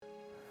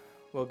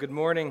Well, good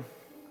morning.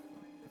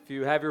 If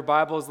you have your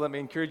Bibles, let me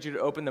encourage you to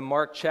open to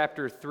Mark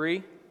chapter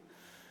 3.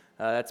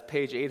 That's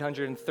page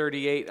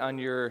 838 on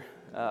your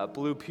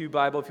Blue Pew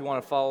Bible if you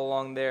want to follow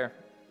along there.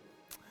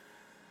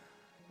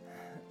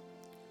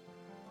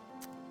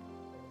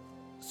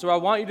 So I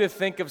want you to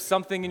think of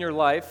something in your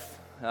life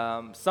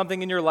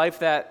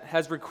that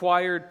has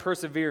required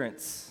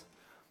perseverance.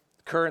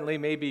 Currently,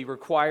 maybe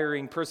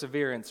requiring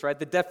perseverance, right?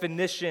 The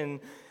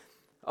definition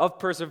of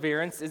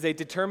perseverance is a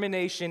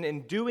determination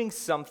in doing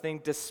something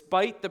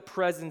despite the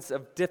presence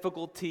of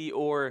difficulty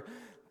or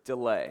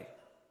delay.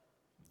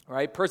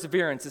 Right?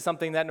 Perseverance is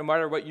something that no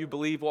matter what you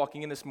believe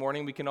walking in this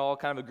morning, we can all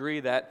kind of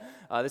agree that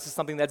this is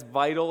something that's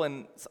vital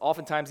and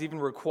oftentimes even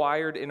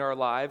required in our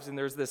lives. And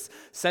there's this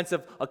sense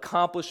of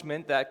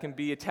accomplishment that can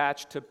be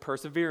attached to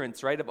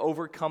perseverance, right? Of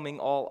overcoming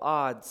all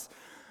odds,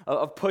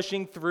 of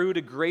pushing through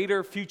to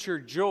greater future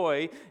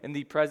joy in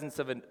the presence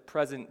of a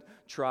present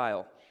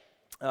trial.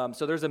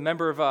 So there's a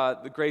member of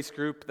the Grace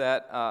group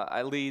that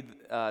I lead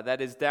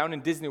that is down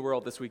in Disney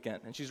World this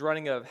weekend, and she's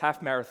running a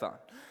half marathon.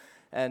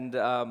 And,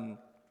 I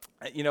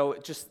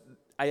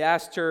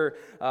asked her,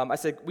 I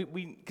said,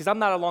 because I'm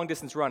not a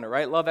long-distance runner,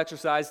 right? Love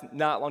exercise,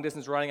 not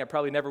long-distance running. I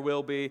probably never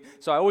will be.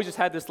 So I always just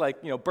had this,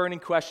 burning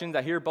questions.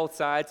 I hear both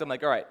sides. I'm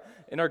like, all right,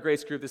 in our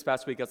Grace group this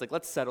past week, I was like,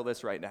 let's settle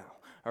this right now,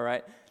 all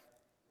right?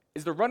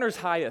 Is the runner's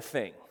high a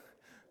thing?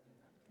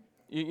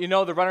 You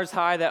know, the runner's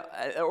high,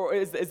 or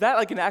is that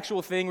like an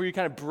actual thing where you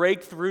kind of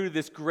break through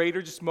this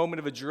greater just moment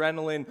of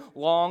adrenaline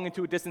long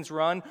into a distance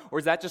run? Or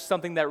is that just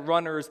something that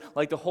runners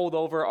like to hold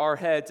over our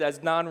heads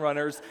as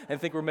non-runners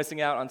and think we're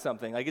missing out on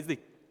something? Like, is the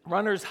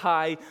runner's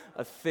high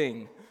a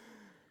thing?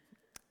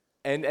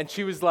 And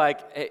she was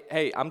like,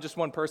 hey, I'm just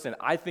one person.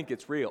 I think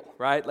it's real,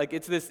 right? Like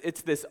it's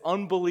this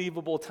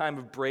unbelievable time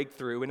of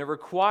breakthrough, and it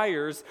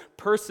requires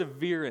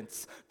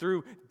perseverance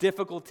through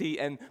difficulty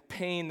and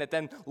pain that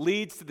then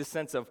leads to the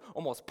sense of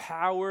almost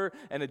power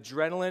and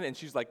adrenaline. And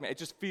she's like, man, it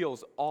just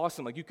feels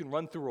awesome. Like you can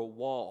run through a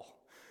wall.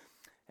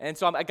 And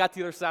so I got to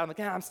the other side. I'm like,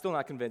 I'm still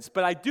not convinced.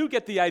 But I do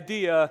get the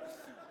idea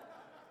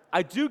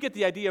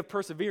of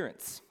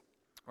perseverance.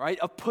 Right,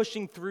 of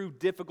pushing through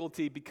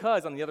difficulty,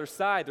 because on the other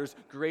side, there's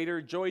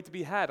greater joy to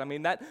be had. I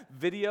mean, that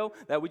video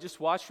that we just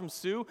watched from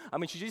Sue,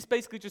 she just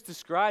basically just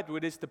described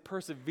what it is to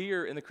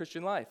persevere in the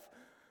Christian life,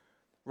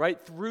 right?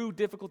 Through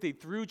difficulty,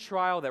 through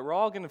trial that we're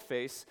all going to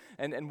face,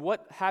 and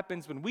what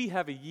happens when we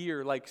have a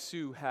year like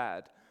Sue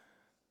had.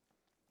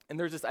 And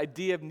there's this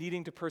idea of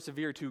needing to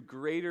persevere to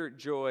greater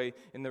joy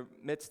in the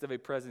midst of a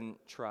present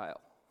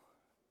trial.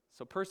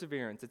 So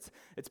perseverance,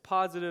 it's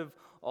positive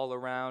all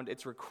around.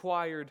 It's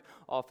required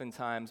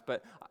oftentimes.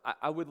 But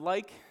I would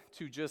like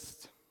to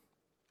just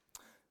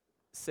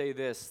say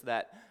this,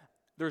 that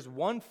there's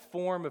one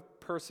form of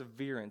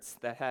perseverance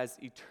that has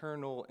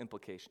eternal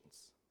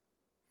implications.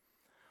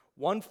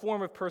 One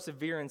form of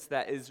perseverance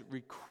that is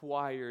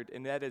required,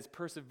 and that is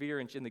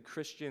perseverance in the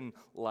Christian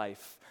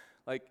life.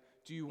 Like,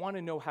 do you want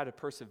to know how to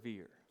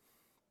persevere?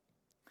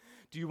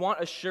 Do you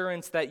want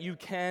assurance that you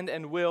can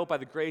and will, by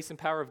the grace and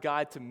power of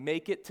God, to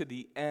make it to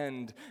the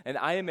end? And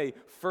I am a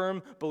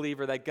firm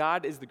believer that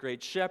God is the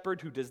great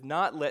shepherd who does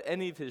not let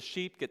any of his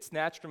sheep get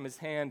snatched from his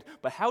hand.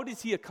 But how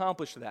does he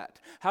accomplish that?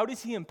 How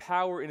does he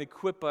empower and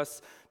equip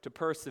us to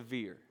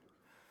persevere?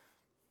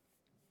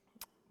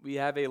 We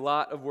have a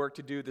lot of work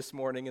to do this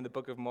morning in the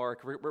book of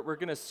Mark. We're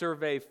going to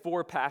survey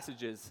 4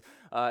 passages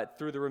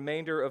through the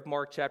remainder of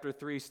Mark chapter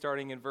 3,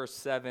 starting in verse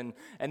 7.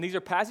 And these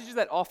are passages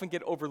that often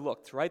get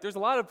overlooked, right? There's a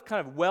lot of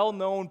kind of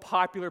well-known,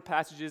 popular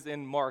passages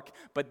in Mark,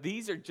 but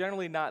these are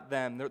generally not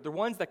them. They're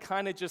ones that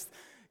kind of just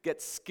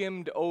get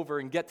skimmed over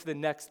and get to the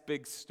next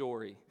big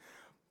story.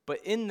 But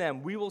in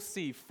them, we will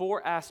see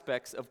 4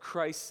 aspects of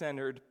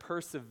Christ-centered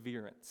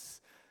perseverance,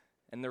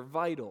 and they're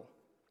vital.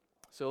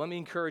 So let me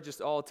encourage us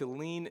all to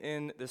lean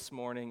in this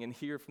morning and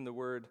hear from the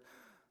word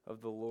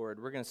of the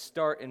Lord. We're going to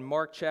start in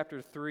Mark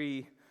chapter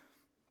 3,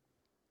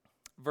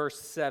 verse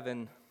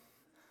 7.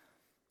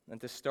 And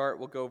to start,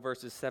 we'll go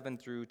verses 7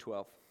 through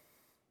 12.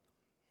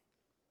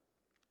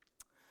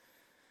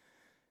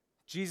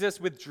 Jesus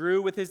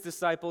withdrew with his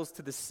disciples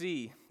to the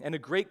sea, and a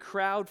great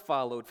crowd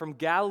followed from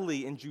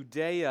Galilee and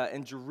Judea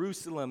and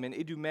Jerusalem and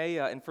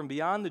Idumea and from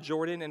beyond the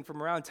Jordan and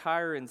from around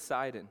Tyre and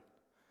Sidon.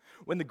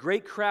 When the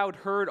great crowd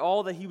heard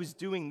all that he was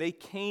doing, they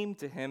came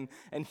to him,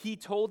 and he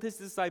told his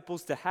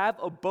disciples to have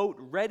a boat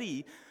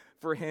ready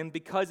for him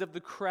because of the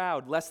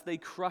crowd, lest they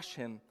crush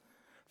him.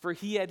 For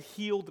he had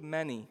healed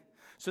many,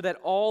 so that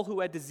all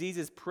who had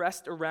diseases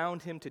pressed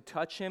around him to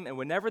touch him, and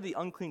whenever the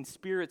unclean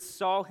spirits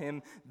saw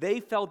him, they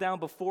fell down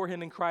before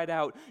him and cried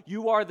out,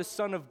 "You are the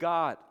Son of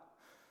God."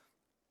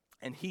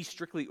 And he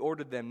strictly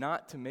ordered them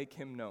not to make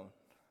him known.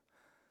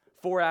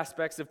 4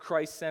 aspects of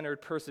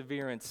Christ-centered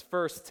perseverance.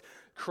 First,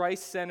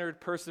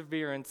 Christ-centered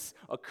perseverance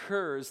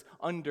occurs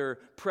under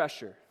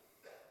pressure.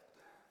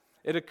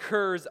 It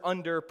occurs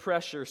under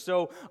pressure.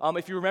 So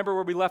if you remember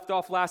where we left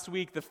off last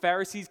week, the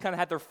Pharisees kind of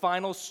had their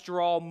final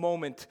straw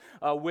moment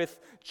with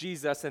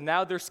Jesus, and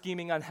now they're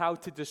scheming on how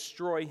to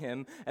destroy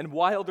him. And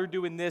while they're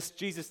doing this,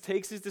 Jesus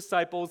takes his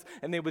disciples,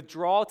 and they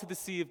withdraw to the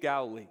Sea of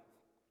Galilee.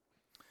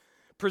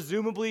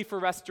 presumably for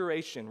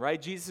restoration, right?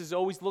 Jesus is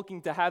always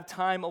looking to have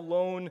time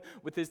alone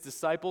with his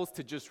disciples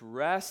to just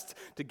rest,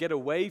 to get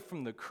away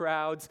from the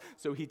crowds.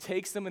 So he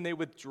takes them and they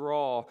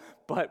withdraw.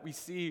 But we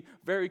see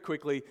very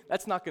quickly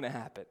that's not going to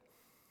happen,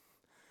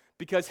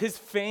 because his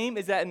fame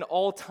is at an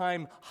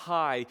all-time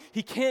high.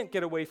 He can't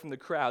get away from the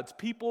crowds.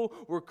 People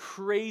were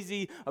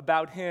crazy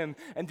about him.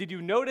 And did you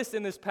notice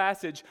in this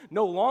passage,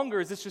 no longer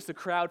is this just a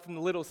crowd from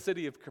the little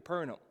city of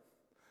Capernaum.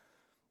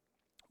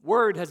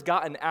 Word has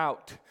gotten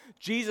out.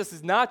 Jesus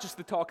is not just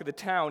the talk of the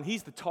town,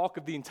 he's the talk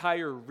of the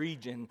entire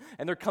region.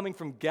 And they're coming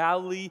from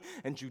Galilee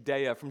and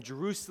Judea, from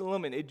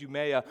Jerusalem and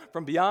Idumea,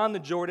 from beyond the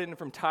Jordan and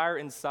from Tyre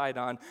and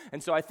Sidon.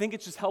 And so I think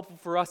it's just helpful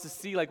for us to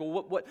see, like,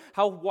 well,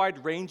 how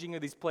wide-ranging are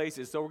these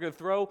places? So we're going to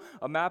throw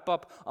a map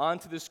up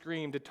onto the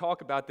screen to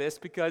talk about this,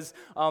 because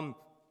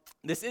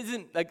this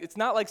isn't, like, it's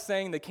not like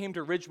saying they came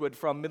to Ridgewood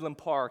from Midland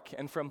Park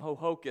and from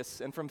Hohokus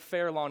and from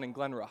Fairlawn and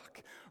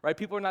Glenrock, right?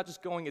 People are not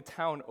just going a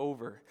town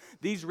over.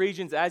 These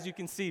regions, as you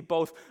can see,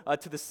 both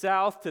to the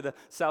south, to the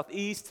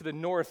southeast, to the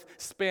north,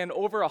 span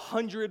over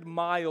 100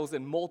 miles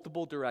in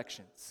multiple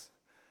directions.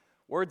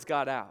 Words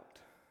got out.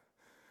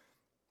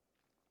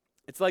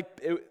 It's like,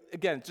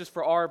 again, just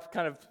for our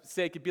kind of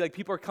sake, it'd be like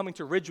people are coming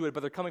to Ridgewood, but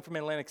they're coming from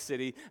Atlantic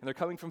City, and they're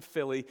coming from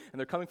Philly, and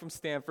they're coming from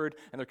Stanford,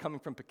 and they're coming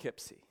from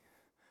Poughkeepsie.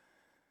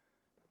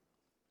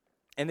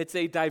 And it's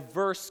a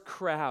diverse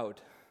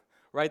crowd,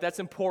 right? That's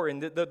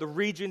important. The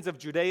regions of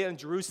Judea and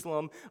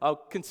Jerusalem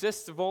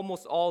consists of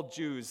almost all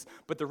Jews,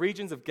 but the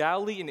regions of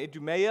Galilee and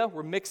Idumea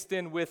were mixed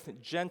in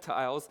with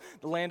Gentiles.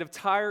 The land of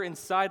Tyre and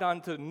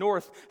Sidon to the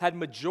north had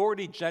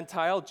majority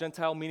Gentile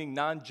meaning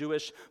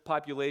non-Jewish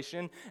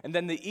population. And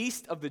then the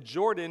east of the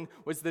Jordan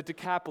was the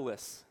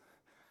Decapolis,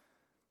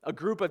 a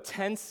group of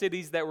 10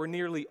 cities that were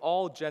nearly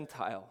all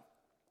Gentile,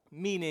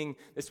 meaning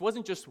this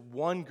wasn't just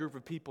one group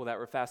of people that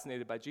were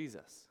fascinated by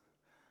Jesus.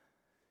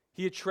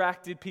 He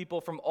attracted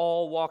people from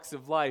all walks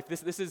of life.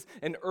 This is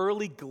an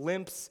early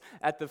glimpse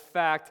at the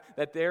fact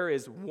that there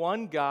is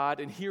one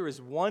God, and here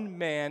is one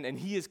man, and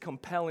he is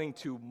compelling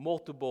to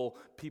multiple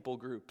people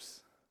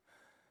groups.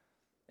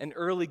 An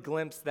early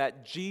glimpse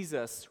that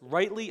Jesus,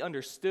 rightly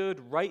understood,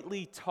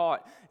 rightly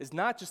taught, is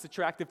not just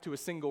attractive to a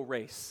single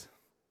race.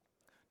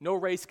 No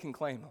race can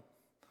claim him.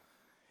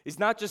 He's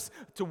not just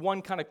to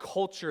one kind of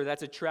culture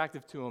that's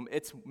attractive to him.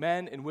 It's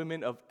men and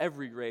women of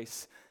every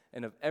race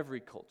and of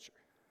every culture.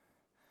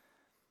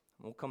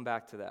 We'll come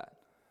back to that.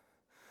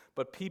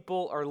 But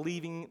people are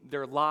leaving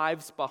their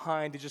lives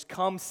behind to just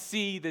come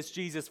see this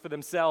Jesus for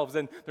themselves.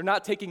 And they're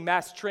not taking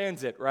mass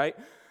transit, right?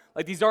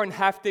 Like, these aren't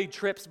half-day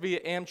trips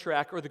via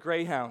Amtrak or the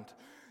Greyhound.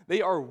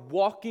 They are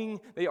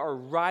walking, they are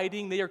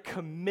riding, they are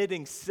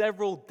committing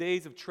several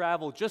days of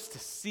travel just to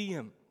see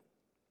him.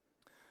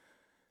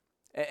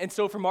 And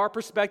so from our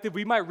perspective,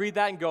 we might read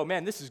that and go,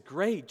 man, this is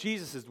great.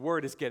 Jesus'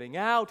 word is getting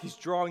out. He's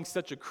drawing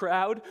such a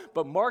crowd.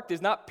 But Mark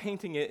is not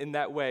painting it in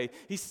that way.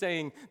 He's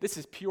saying this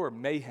is pure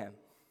mayhem.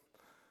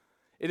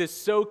 It is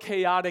so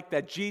chaotic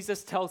that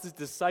Jesus tells his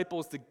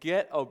disciples to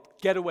get a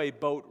getaway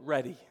boat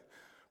ready.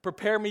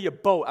 Prepare me a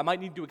boat. I might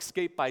need to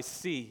escape by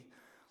sea,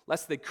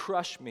 lest they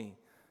crush me.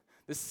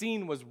 The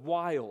scene was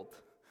wild.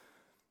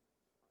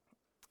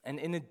 And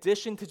in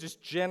addition to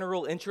just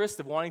general interest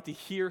of wanting to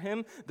hear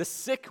him, the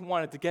sick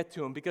wanted to get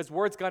to him because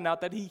word's gotten out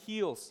that he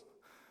heals.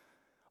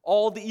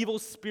 All the evil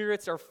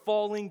spirits are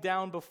falling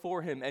down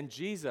before him, and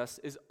Jesus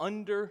is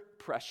under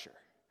pressure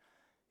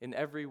in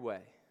every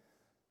way.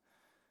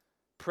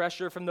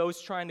 Pressure from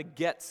those trying to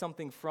get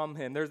something from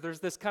him.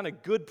 There's this kind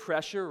of good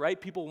pressure, right?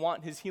 People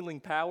want his healing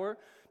power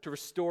to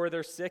restore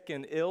their sick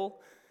and ill.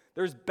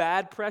 There's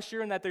bad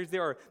pressure in that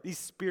there are these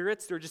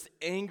spirits that are just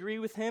angry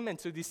with him, and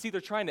so you see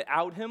they're trying to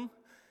out him.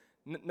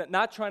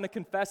 Not trying to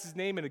confess his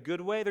name in a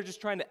good way. They're just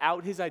trying to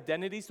out his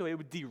identity so it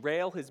would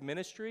derail his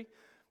ministry.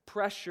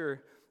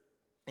 Pressure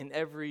in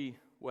every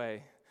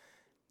way.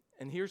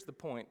 And here's the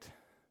point.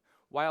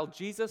 While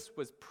Jesus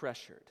was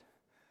pressured,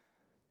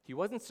 he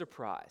wasn't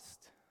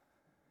surprised.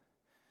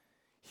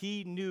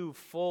 He knew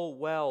full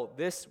well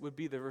this would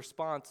be the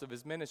response of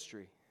his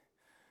ministry.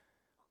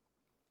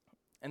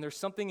 And there's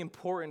something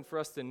important for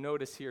us to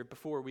notice here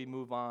before we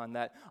move on,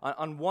 that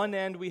on one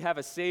end we have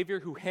a Savior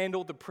who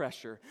handled the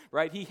pressure,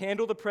 right? He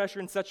handled the pressure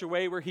in such a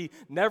way where he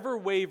never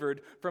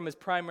wavered from his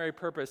primary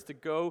purpose to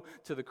go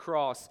to the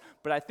cross.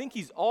 But I think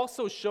he's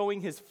also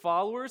showing his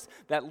followers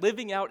that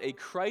living out a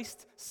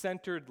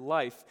Christ-centered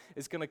life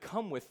is going to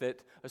come with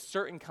it a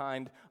certain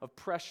kind of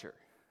pressure.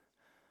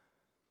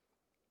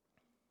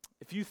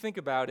 If you think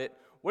about it,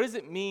 what does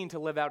it mean to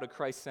live out a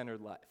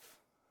Christ-centered life?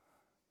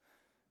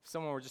 If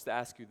someone were just to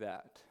ask you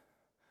that,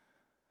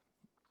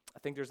 I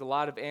think there's a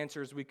lot of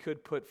answers we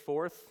could put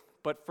forth,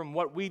 but from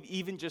what we've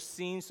even just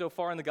seen so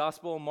far in the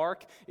Gospel of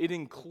Mark, it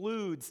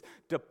includes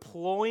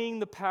deploying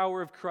the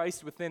power of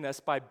Christ within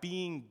us by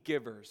being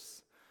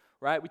givers,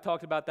 right? We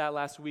talked about that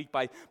last week,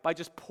 by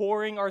just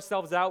pouring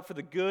ourselves out for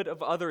the good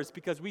of others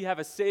because we have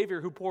a Savior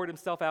who poured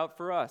himself out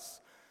for us.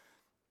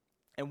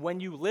 And when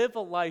you live a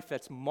life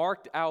that's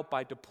marked out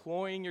by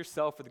deploying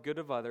yourself for the good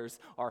of others,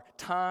 our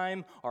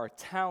time, our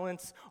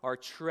talents, our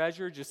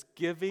treasure, just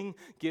giving,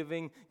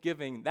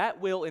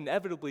 that will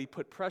inevitably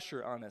put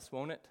pressure on us,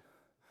 won't it?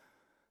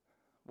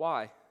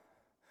 Why?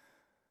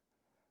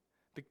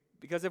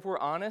 Because if we're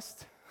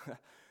honest,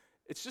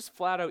 it's just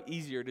flat out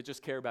easier to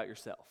just care about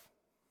yourself.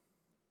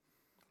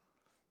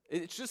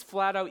 It's just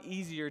flat out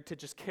easier to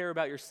just care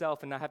about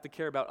yourself and not have to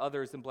care about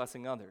others and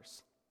blessing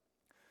others.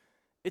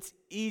 It's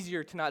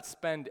easier to not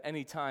spend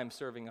any time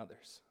serving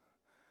others,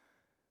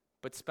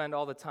 but spend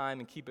all the time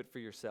and keep it for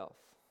yourself.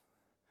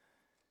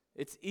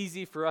 It's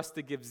easy for us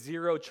to give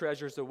zero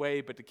treasures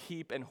away, but to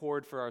keep and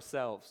hoard for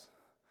ourselves.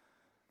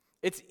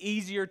 It's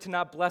easier to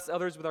not bless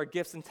others with our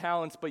gifts and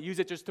talents, but use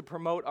it just to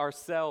promote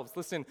ourselves.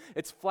 Listen,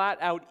 it's flat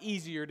out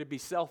easier to be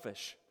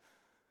selfish.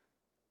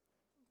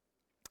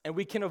 And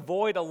we can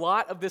avoid a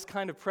lot of this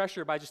kind of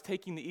pressure by just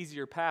taking the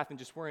easier path and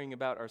just worrying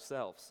about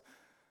ourselves.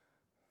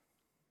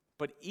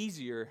 But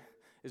easier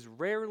is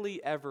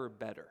rarely ever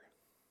better.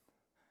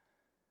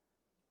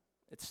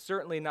 It's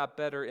certainly not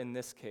better in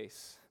this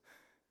case,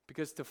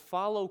 because to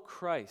follow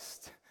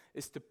Christ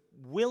is to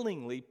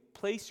willingly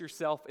place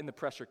yourself in the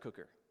pressure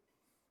cooker.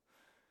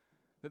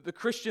 The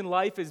Christian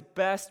life is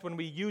best when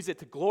we use it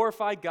to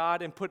glorify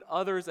God and put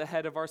others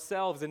ahead of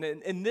ourselves. And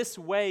in this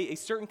way, a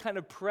certain kind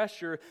of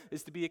pressure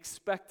is to be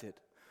expected.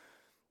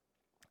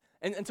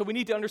 And so we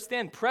need to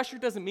understand pressure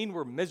doesn't mean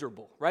we're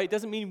miserable, right? It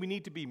doesn't mean we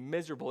need to be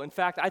miserable. In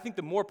fact, I think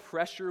the more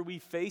pressure we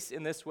face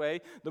in this way,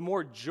 the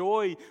more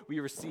joy we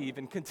receive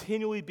in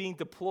continually being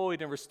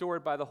deployed and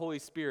restored by the Holy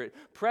Spirit.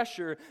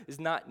 Pressure is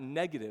not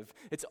negative.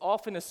 It's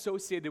often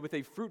associated with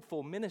a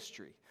fruitful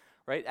ministry,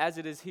 right? As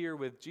it is here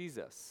with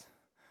Jesus.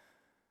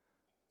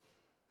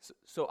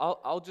 So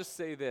I'll just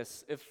say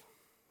this.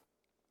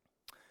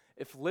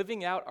 If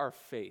living out our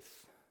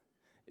faith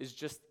is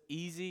just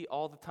easy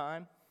all the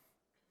time,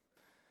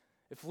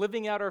 if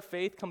living out our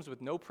faith comes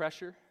with no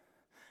pressure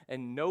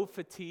and no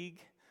fatigue,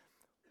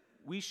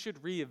 we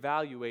should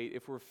reevaluate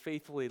if we're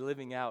faithfully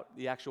living out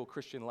the actual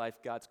Christian life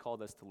God's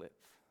called us to live.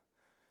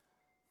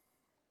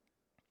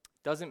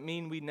 Doesn't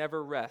mean we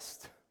never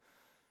rest.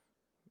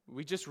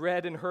 We just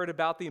read and heard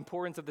about the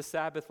importance of the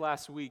Sabbath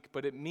last week,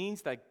 but it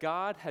means that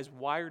God has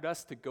wired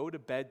us to go to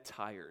bed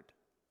tired.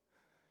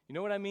 You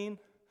know what I mean?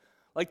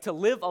 Like to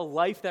live a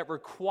life that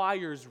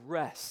requires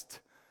rest,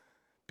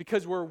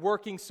 because we're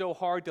working so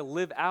hard to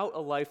live out a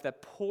life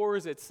that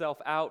pours itself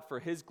out for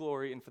His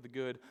glory and for the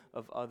good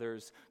of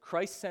others.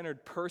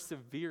 Christ-centered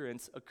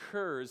perseverance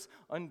occurs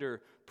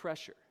under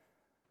pressure.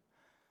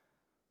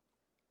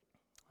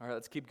 All right,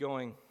 let's keep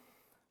going.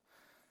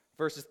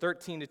 Verses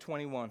 13 to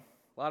 21.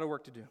 A lot of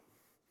work to do.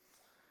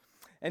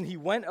 And he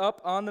went up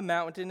on the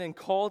mountain and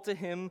called to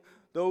him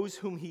those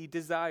whom he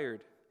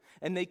desired.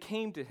 And they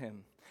came to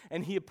him.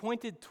 And he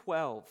appointed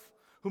 12,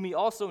 whom he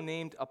also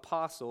named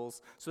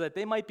apostles, so that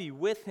they might be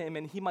with him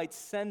and he might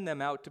send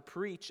them out to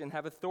preach and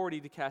have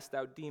authority to cast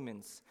out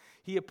demons.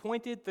 He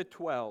appointed the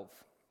 12,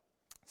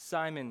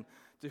 Simon,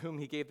 to whom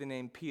he gave the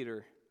name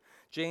Peter,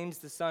 James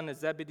the son of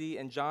Zebedee,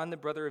 and John the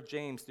brother of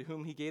James, to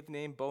whom he gave the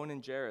name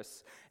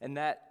Boanerges, and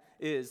that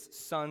is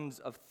sons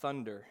of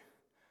thunder.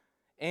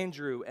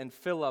 Andrew and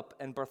Philip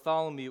and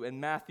Bartholomew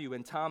and Matthew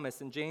and Thomas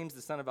and James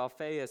the son of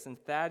Alphaeus and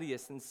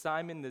Thaddeus and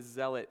Simon the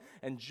Zealot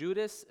and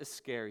Judas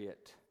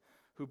Iscariot,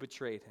 who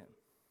betrayed him.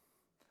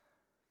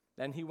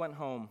 Then he went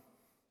home,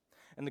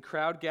 and the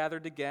crowd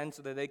gathered again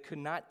so that they could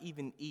not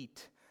even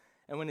eat.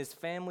 And when his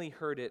family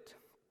heard it,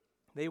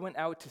 they went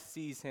out to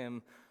seize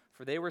him,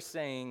 for they were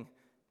saying,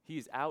 "He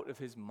is out of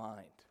his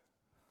mind."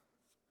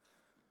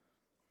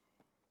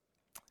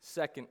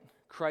 Second,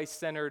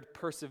 Christ-centered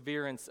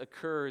perseverance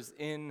occurs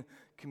in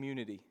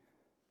community.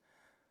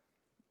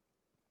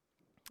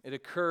 It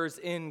occurs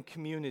in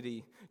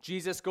community.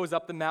 Jesus goes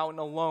up the mountain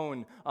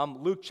alone.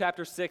 Luke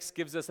chapter 6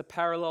 gives us a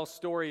parallel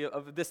story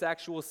of this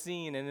actual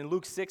scene. And in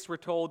Luke 6, we're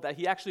told that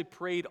he actually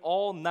prayed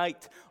all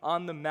night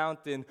on the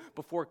mountain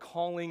before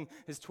calling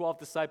his 12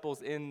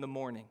 disciples in the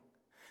morning.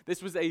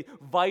 This was a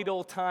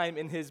vital time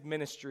in his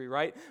ministry,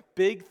 right?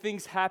 Big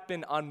things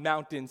happen on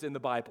mountains in the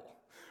Bible.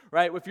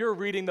 Right? If you're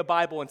reading the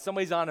Bible and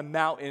somebody's on a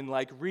mountain,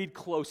 like read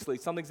closely.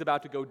 Something's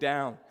about to go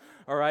down.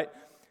 All right?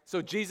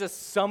 So Jesus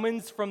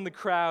summons from the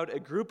crowd a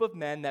group of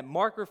men that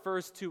Mark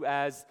refers to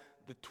as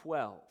the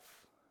 12.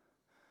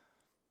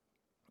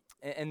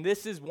 And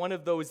this is one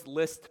of those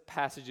list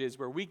passages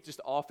where we just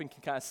often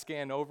can kind of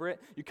scan over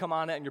it. You come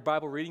on it in your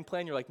Bible reading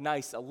plan, you're like,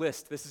 nice, a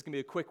list. This is going to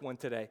be a quick one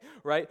today,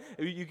 right?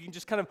 You can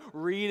just kind of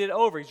read it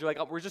over because you're like,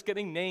 oh, we're just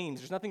getting names.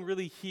 There's nothing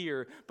really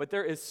here, but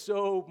there is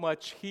so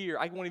much here.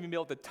 I won't even be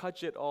able to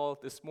touch it all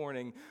this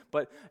morning,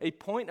 but a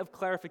point of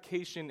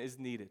clarification is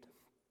needed.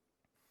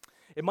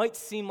 It might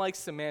seem like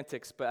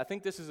semantics, but I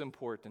think this is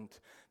important,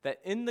 that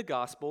in the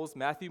Gospels,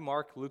 Matthew,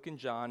 Mark, Luke, and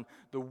John,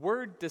 the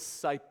word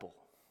disciple,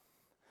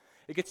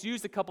 it gets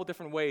used a couple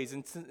different ways,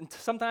 and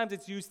sometimes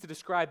it's used to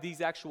describe these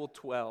actual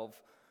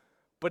 12.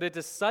 But a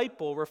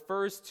disciple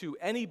refers to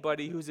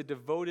anybody who's a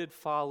devoted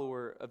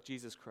follower of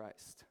Jesus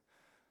Christ.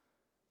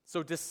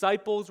 So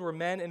disciples were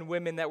men and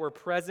women that were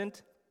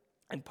present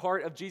and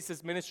part of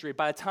Jesus' ministry.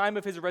 By the time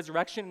of his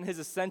resurrection and his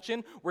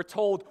ascension, we're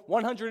told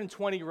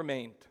 120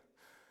 remained.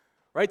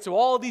 Right? So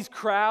all of these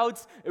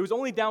crowds, it was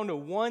only down to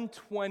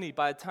 120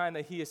 by the time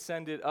that he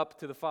ascended up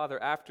to the Father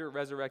after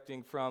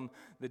resurrecting from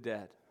the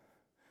dead.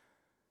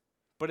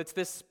 But it's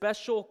this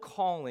special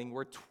calling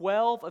where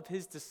 12 of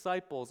his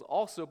disciples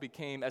also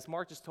became, as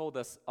Mark just told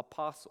us,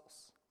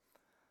 apostles.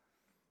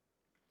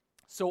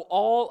 So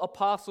all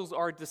apostles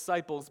are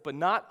disciples, but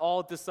not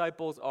all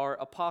disciples are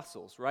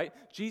apostles, right?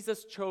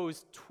 Jesus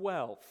chose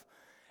 12.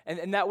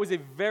 And that was a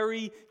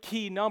very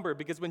key number,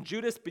 because when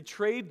Judas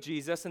betrayed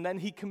Jesus and then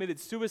he committed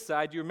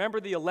suicide, you remember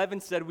the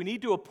 11 said, we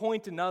need to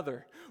appoint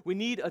another. We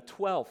need a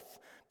 12th,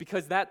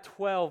 because that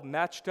 12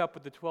 matched up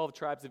with the 12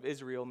 tribes of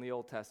Israel in the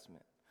Old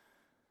Testament.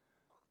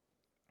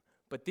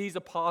 But these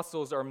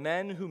apostles are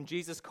men whom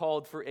Jesus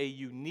called for a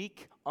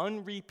unique,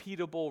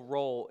 unrepeatable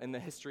role in the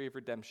history of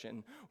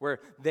redemption, where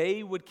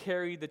they would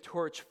carry the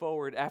torch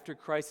forward after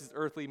Christ's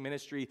earthly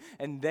ministry,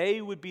 and they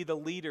would be the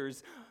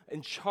leaders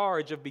in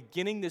charge of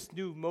beginning this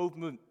new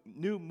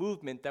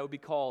movement that would be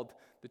called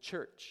the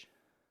church.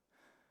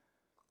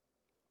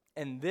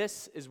 And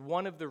this is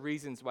one of the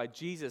reasons why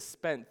Jesus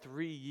spent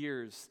 3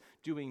 years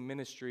doing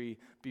ministry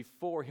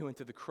before he went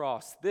to the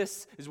cross.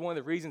 This is one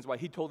of the reasons why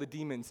he told the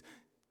demons,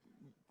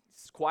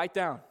 quiet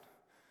down.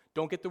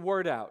 Don't get the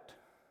word out.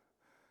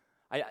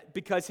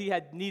 Because he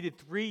had needed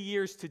 3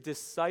 years to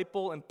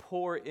disciple and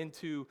pour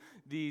into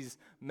these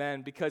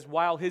men. Because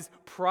while his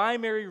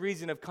primary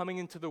reason of coming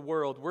into the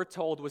world, we're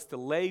told, was to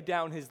lay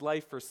down his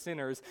life for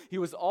sinners, he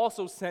was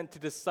also sent to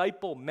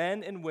disciple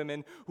men and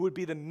women who would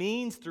be the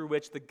means through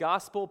which the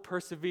gospel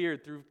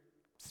persevered through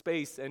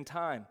space and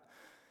time.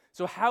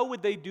 So how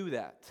would they do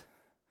that?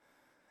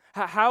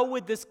 How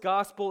would this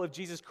gospel of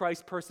Jesus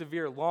Christ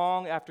persevere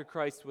long after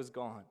Christ was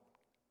gone?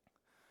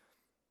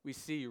 We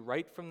see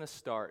right from the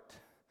start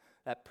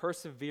that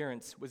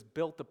perseverance was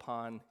built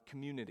upon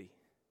community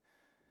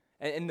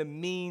and the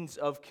means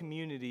of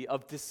community,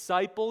 of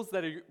disciples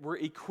that were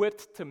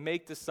equipped to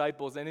make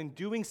disciples, and in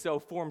doing so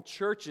formed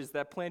churches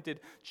that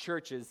planted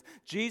churches.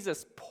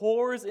 Jesus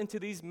pours into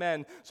these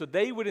men so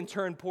they would in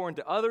turn pour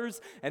into others,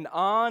 and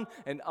on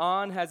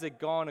has it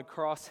gone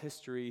across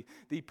history.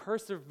 The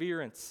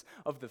perseverance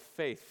of the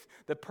faith,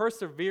 the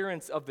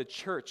perseverance of the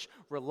church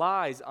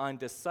relies on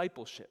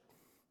discipleship.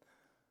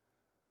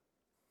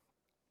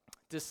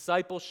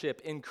 Discipleship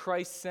in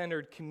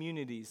Christ-centered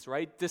communities,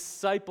 right?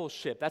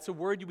 Discipleship, that's a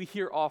word we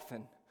hear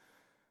often,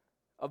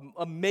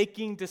 of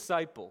making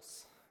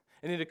disciples.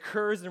 And it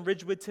occurs in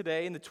Ridgewood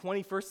today in the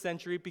 21st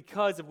century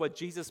because of what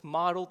Jesus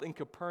modeled in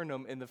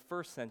Capernaum in the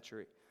first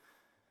century.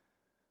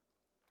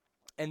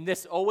 And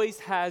this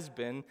always has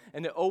been,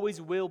 and it always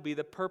will be,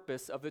 the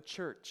purpose of the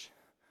church.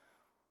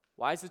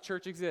 Why does the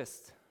church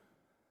exist?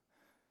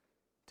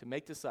 To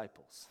make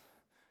disciples.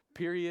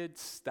 Period.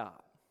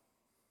 Stop.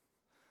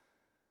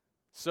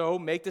 So,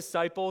 make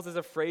disciples is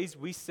a phrase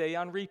we say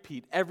on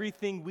repeat.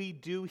 Everything we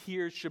do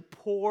here should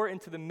pour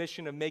into the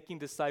mission of making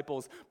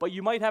disciples. But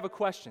you might have a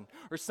question,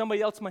 or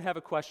somebody else might have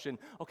a question.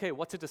 Okay,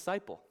 what's a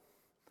disciple?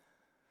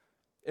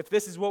 If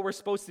this is what we're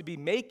supposed to be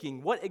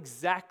making, what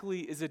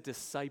exactly is a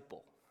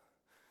disciple?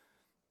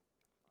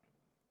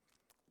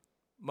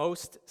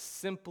 Most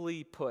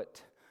simply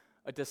put,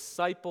 a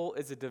disciple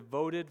is a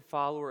devoted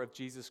follower of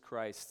Jesus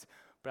Christ.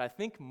 But I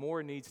think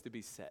more needs to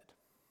be said.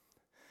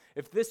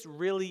 If this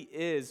really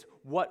is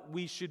what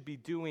we should be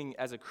doing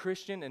as a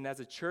Christian and as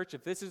a church,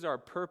 if this is our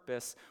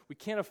purpose, we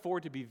can't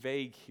afford to be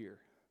vague here.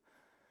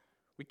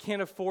 We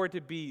can't afford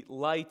to be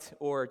light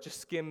or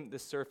just skim the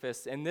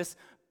surface. And this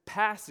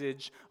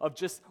passage of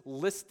just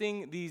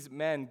listing these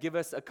men give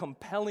us a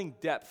compelling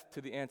depth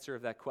to the answer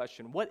of that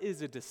question. What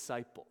is a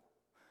disciple?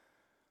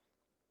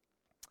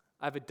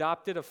 I've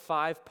adopted a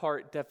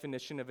 5-part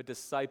definition of a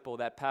disciple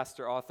that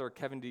pastor-author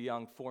Kevin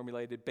DeYoung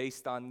formulated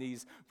based on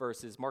these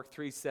verses, Mark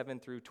 3,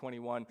 7 through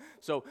 21.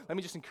 So let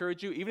me just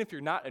encourage you, even if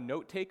you're not a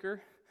note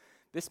taker,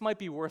 this might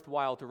be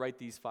worthwhile to write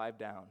these 5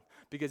 down,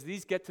 because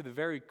these get to the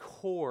very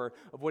core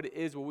of what it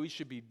is, what we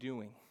should be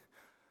doing.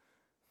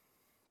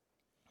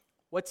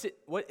 What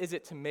is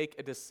it to make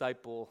a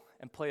disciple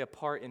and play a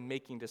part in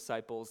making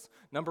disciples?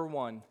 Number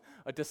 1,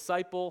 a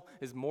disciple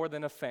is more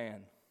than a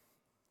fan.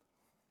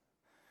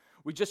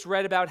 We just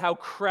read about how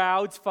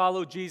crowds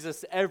followed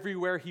Jesus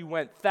everywhere he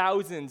went.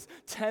 Thousands,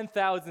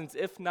 10,000s,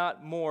 if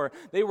not more.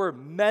 They were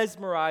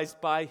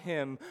mesmerized by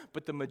him,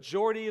 but the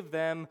majority of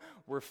them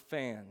were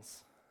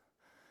fans,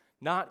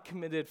 not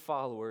committed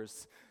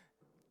followers,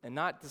 and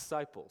not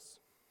disciples.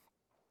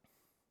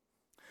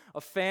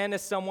 A fan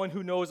is someone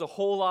who knows a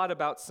whole lot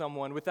about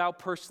someone without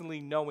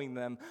personally knowing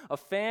them. A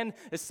fan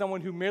is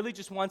someone who merely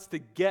just wants to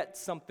get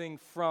something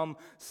from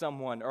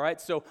someone, all right?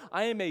 So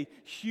I am a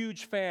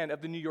huge fan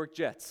of the New York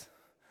Jets.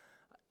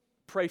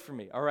 Pray for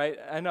me, all right?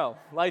 I know,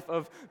 life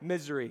of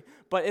misery.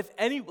 But if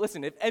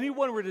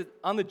anyone were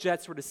on the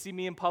Jets were to see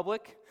me in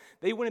public,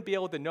 they wouldn't be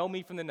able to know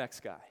me from the next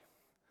guy.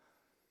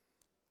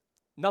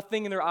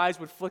 Nothing in their eyes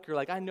would flicker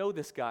like, I know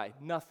this guy.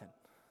 Nothing.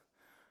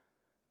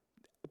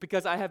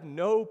 because I have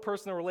no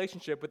personal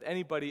relationship with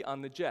anybody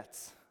on the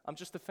Jets. I'm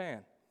just a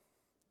fan.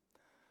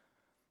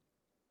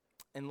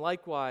 And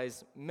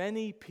likewise,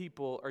 many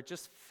people are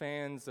just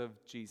fans of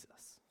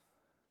Jesus.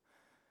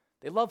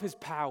 They love his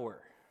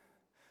power.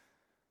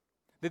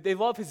 They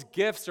love his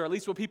gifts, or at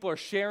least what people are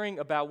sharing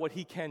about what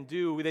he can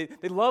do.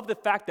 They love the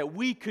fact that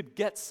we could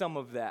get some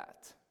of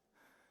that.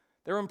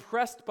 They're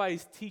impressed by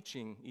his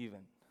teaching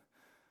even.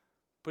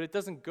 But it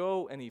doesn't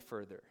go any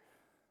further.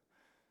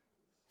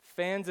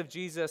 Fans of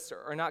Jesus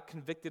are not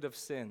convicted of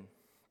sin.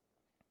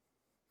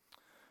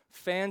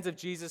 Fans of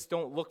Jesus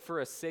don't look for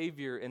a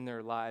savior in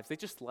their lives. They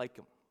just like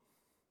him.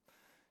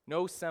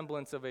 No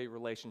semblance of a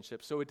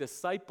relationship. So a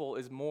disciple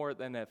is more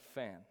than a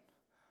fan.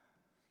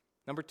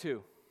 Number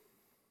 2,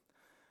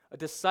 a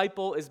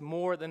disciple is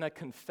more than a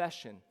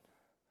confession.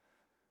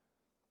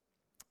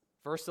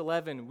 Verse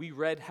 11, we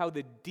read how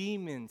the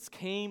demons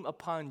came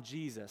upon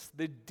Jesus,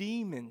 the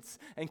demons,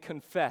 and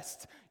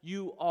confessed,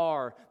 "You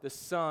are the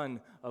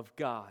Son of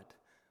God."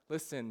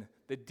 Listen,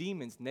 the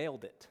demons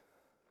nailed it.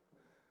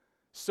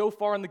 So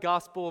far in the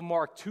Gospel of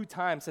Mark, 2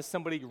 times has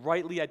somebody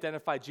rightly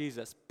identified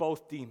Jesus,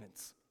 both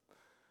demons.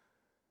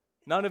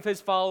 None of his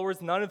followers,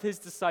 none of his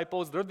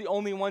disciples, they're the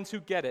only ones who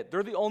get it.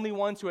 They're the only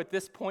ones who at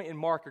this point in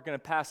Mark are going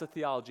to pass a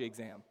theology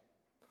exam.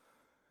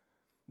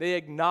 They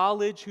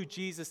acknowledge who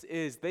Jesus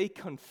is. They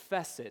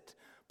confess it.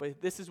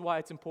 But this is why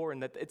it's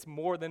important that it's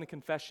more than a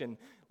confession.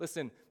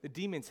 Listen, the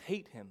demons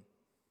hate him.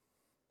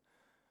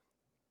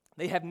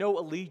 They have no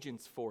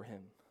allegiance for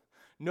him,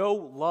 no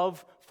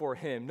love for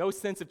him, no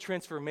sense of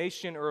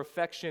transformation or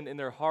affection in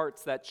their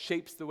hearts that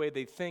shapes the way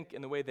they think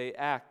and the way they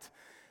act.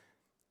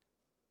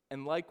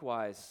 And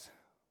likewise,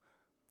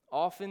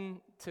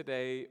 often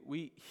today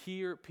we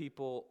hear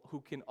people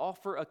who can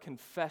offer a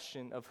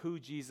confession of who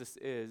Jesus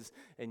is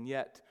and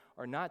yet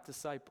are not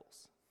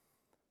disciples.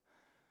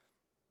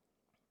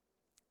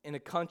 In a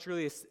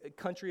country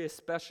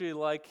especially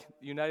like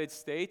the United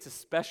States,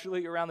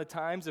 especially around the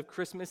times of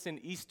Christmas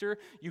and Easter,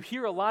 you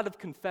hear a lot of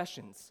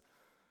confessions.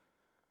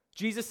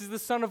 Jesus is the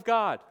Son of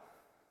God.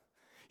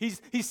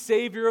 He's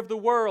Savior of the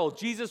world.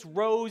 Jesus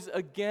rose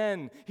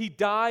again. He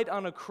died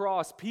on a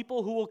cross.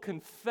 People who will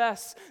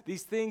confess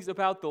these things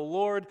about the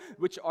Lord,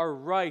 which are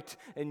right,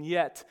 and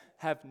yet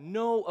have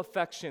no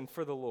affection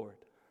for the Lord.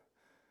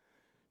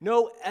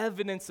 No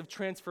evidence of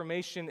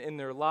transformation in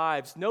their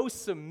lives. No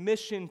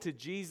submission to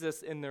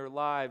Jesus in their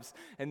lives.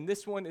 And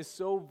this one is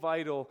so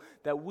vital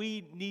that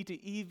we need to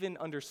even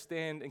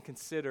understand and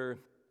consider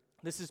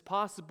this is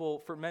possible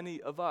for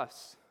many of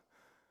us.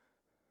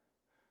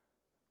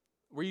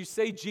 Where you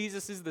say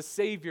Jesus is the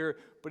Savior,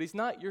 but he's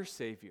not your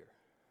Savior.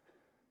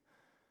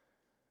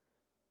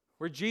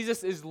 Where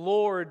Jesus is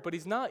Lord, but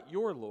he's not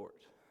your Lord.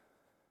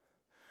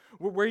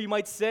 Where you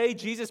might say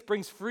Jesus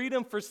brings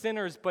freedom for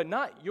sinners, but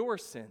not your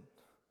sin.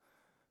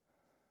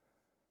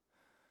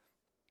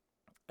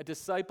 A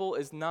disciple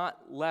is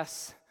not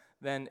less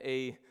than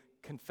a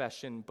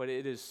confession, but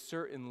it is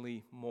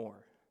certainly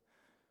more.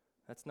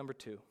 That's number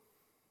 2.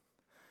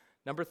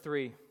 Number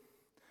 3.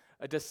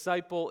 A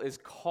disciple is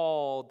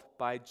called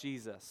by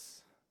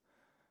Jesus.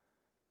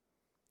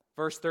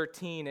 Verse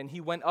 13, and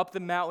he went up the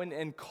mountain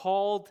and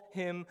called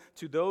him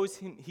to those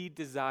whom he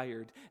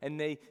desired, and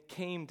they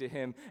came to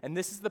him. And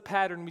this is the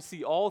pattern we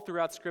see all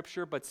throughout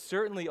Scripture, but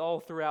certainly all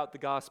throughout the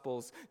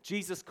Gospels.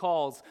 Jesus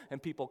calls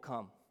and people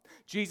come.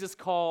 Jesus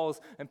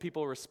calls and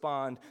people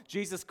respond.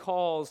 Jesus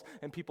calls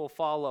and people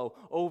follow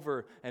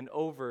over and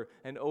over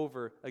and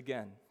over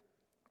again.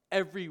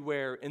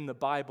 Everywhere in the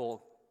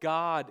Bible,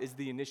 God is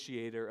the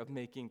initiator of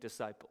making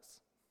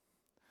disciples.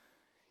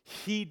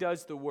 He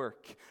does the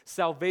work.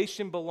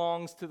 Salvation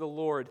belongs to the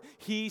Lord.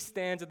 He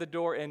stands at the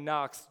door and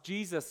knocks.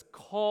 Jesus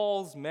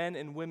calls men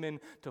and women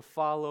to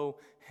follow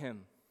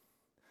him.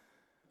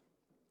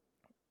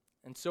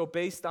 And so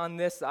based on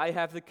this, I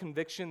have the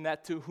conviction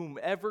that to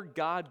whomever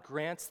God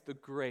grants the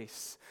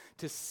grace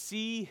to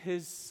see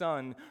his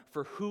Son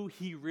for who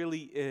he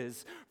really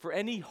is, for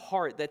any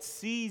heart that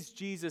sees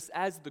Jesus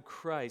as the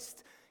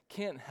Christ,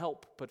 can't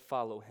help but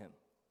follow him.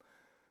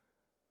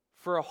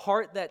 For a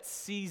heart that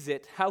sees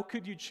it, how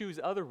could you choose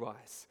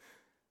otherwise?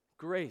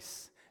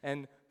 Grace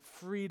and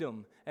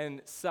freedom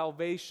and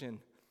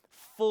salvation,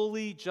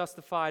 fully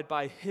justified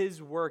by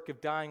his work of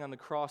dying on the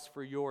cross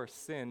for your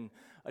sin.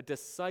 A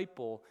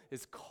disciple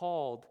is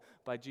called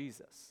by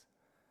Jesus.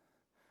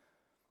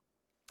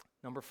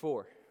 Number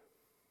 4.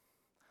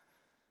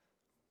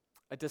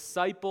 A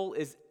disciple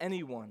is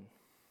anyone,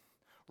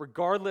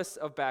 regardless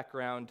of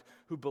background,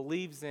 who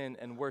believes in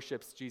and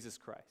worships Jesus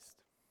Christ.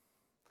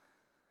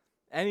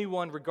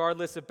 Anyone,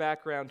 regardless of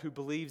background, who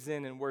believes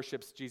in and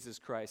worships Jesus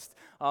Christ.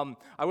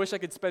 I wish I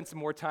could spend some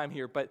more time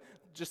here, but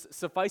just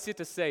suffice it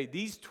to say,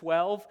 these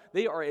 12,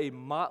 they are a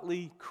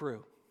motley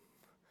crew.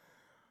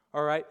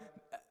 All right?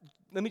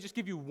 Let me just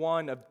give you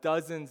one of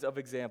dozens of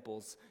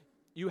examples.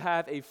 You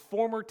have a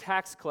former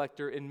tax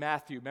collector in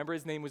Matthew. Remember,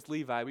 his name was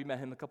Levi. We met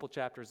him a couple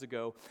chapters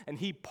ago. And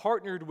he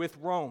partnered with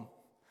Rome,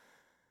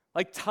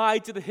 like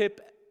tied to the hip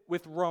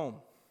with Rome.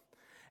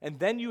 And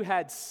then you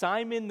had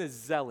Simon the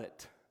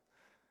Zealot.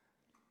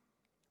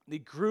 The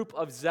group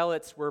of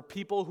zealots were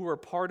people who were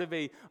part of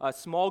a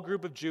small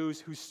group of Jews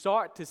who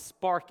sought to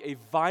spark a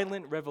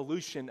violent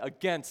revolution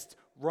against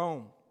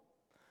Rome.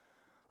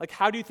 Like,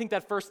 how do you think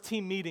that first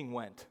team meeting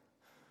went?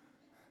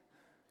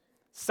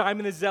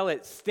 Simon the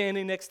Zealot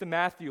standing next to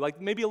Matthew,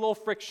 like maybe a little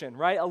friction,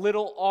 right? A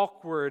little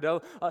awkward.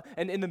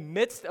 And in the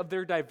midst of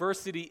their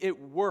diversity, it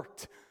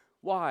worked.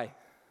 Why?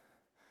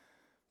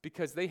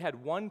 Because they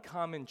had one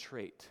common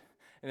trait,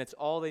 and it's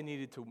all they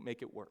needed to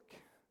make it work.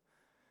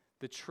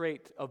 The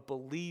trait of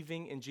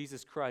believing in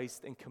Jesus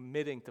Christ and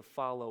committing to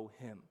follow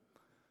him,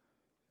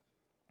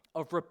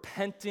 of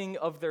repenting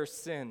of their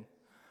sin,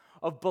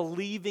 of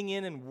believing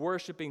in and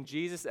worshiping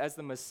Jesus as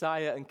the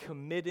Messiah and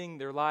committing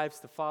their lives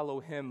to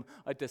follow him.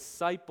 A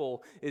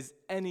disciple is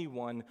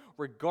anyone,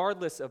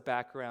 regardless of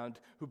background,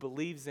 who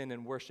believes in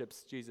and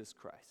worships Jesus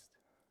Christ.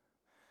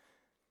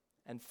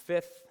 And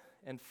fifth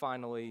and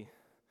finally,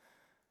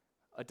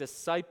 a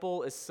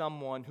disciple is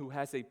someone who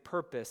has a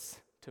purpose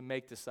to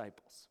make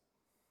disciples.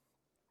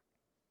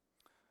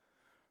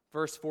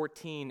 Verse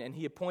 14, and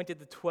he appointed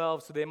the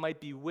 12 so they might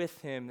be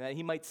with him, that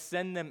he might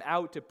send them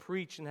out to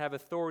preach and have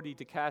authority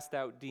to cast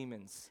out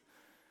demons.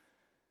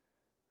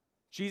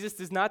 Jesus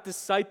does not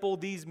disciple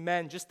these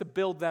men just to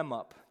build them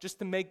up, just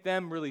to make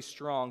them really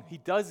strong. He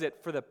does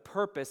it for the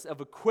purpose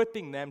of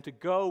equipping them to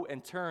go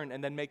and turn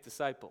and then make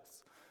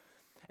disciples,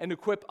 and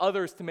equip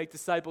others to make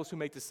disciples who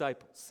make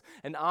disciples.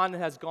 And on it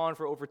has gone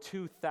for over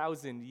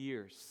 2,000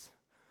 years.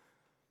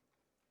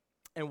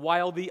 And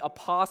while the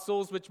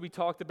apostles, which we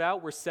talked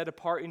about, were set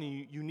apart in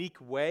a unique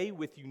way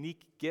with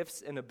unique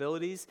gifts and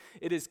abilities,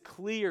 it is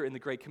clear in the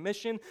Great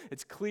Commission,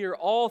 it's clear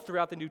all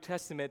throughout the New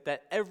Testament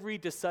that every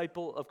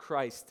disciple of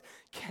Christ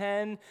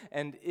can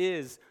and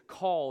is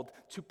called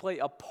to play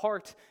a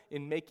part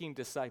in making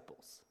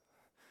disciples.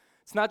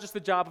 It's not just the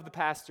job of the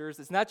pastors.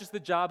 It's not just the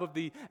job of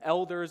the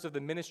elders or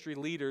the ministry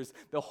leaders.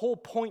 The whole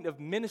point of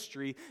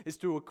ministry is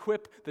to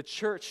equip the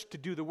church to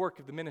do the work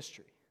of the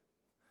ministry.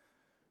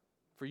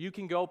 For you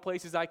can go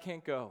places I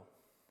can't go.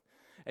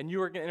 And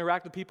you are going to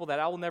interact with people that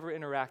I will never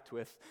interact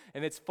with.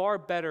 And it's far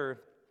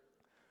better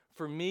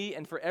for me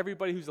and for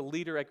everybody who's a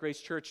leader at Grace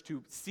Church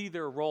to see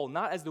their role,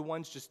 not as the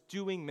ones just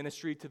doing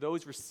ministry to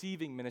those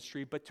receiving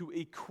ministry, but to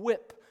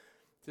equip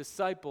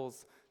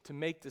disciples to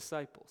make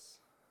disciples.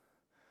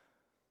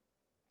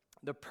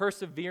 The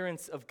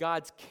perseverance of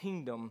God's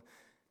kingdom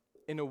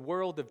in a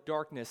world of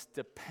darkness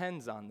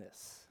depends on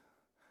this.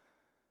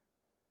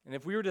 And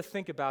if we were to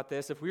think about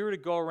this, if we were to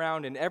go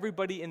around and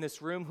everybody in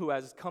this room who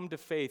has come to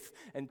faith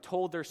and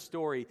told their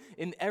story,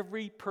 in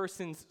every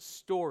person's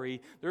story,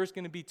 there's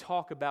going to be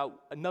talk about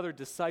another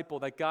disciple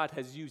that God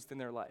has used in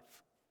their life.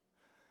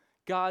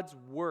 God's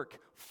work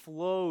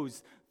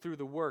flows through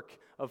the work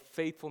of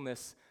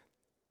faithfulness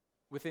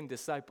within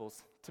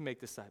disciples to make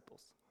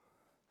disciples.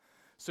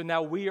 So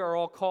now we are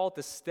all called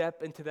to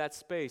step into that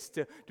space,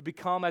 to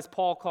become, as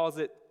Paul calls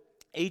it,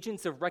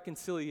 agents of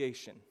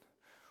reconciliation,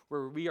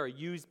 where we are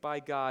used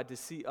by God to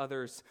see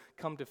others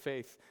come to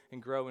faith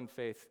and grow in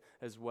faith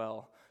as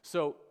well.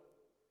 So,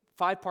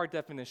 5-part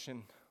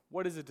definition.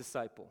 What is a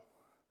disciple?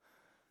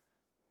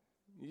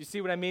 You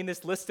see what I mean?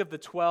 This list of the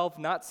 12,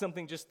 not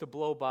something just to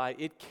blow by.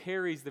 It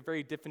carries the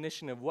very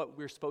definition of what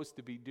we're supposed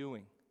to be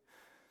doing.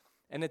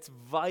 And it's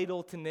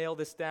vital to nail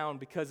this down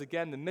because,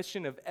 again, the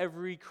mission of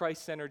every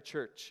Christ-centered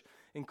church,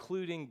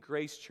 including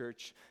Grace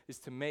Church, is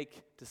to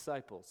make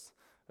disciples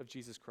of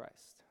Jesus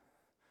Christ.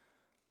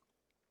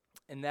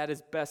 And that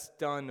is best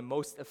done,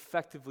 most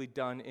effectively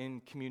done in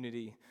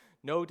community.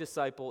 No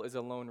disciple is a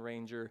lone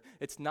ranger.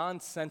 It's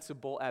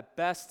nonsensical at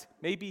best,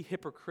 maybe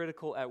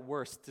hypocritical at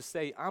worst, to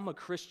say, I'm a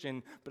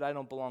Christian, but I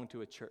don't belong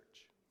to a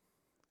church.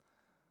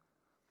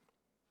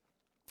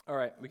 All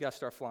right, we got to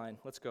start flying.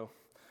 Let's go.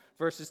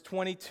 Verses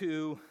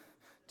 22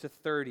 to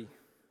 30.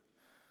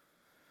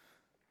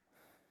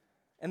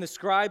 And the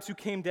scribes who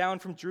came down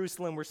from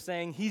Jerusalem were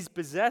saying, he's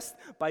possessed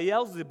by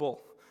Beelzebul.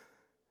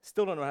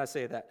 Still don't know how to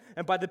say that.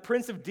 And by the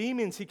prince of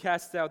demons he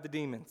cast out the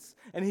demons.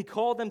 And he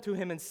called them to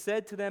him and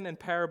said to them in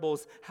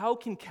parables, how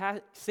can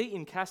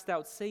Satan cast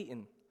out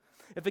Satan?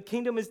 If a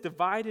kingdom is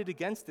divided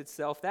against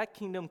itself, that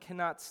kingdom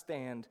cannot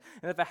stand.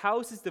 And if a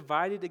house is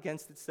divided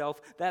against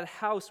itself, that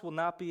house will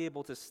not be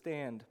able to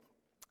stand.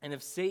 And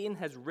if Satan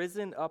has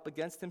risen up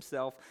against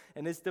himself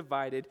and is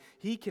divided,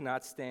 he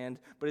cannot stand,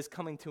 but is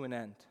coming to an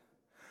end.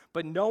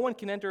 But no one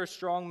can enter a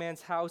strong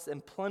man's house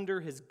and plunder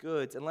his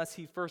goods unless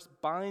he first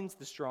binds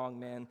the strong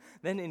man.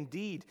 Then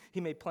indeed he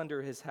may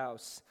plunder his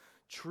house.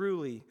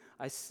 Truly,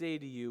 I say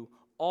to you,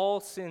 all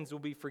sins will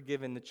be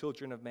forgiven the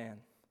children of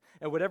man,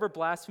 and whatever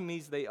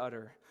blasphemies they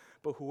utter.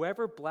 But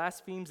whoever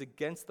blasphemes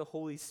against the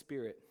Holy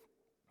Spirit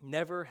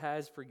never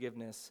has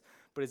forgiveness,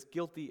 but is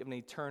guilty of an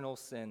eternal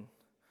sin.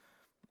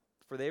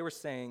 For they were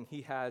saying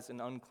he has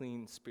an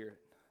unclean spirit.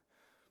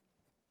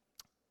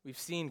 We've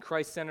seen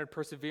Christ-centered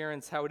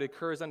perseverance, how it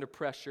occurs under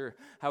pressure,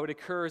 how it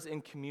occurs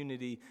in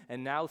community,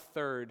 and now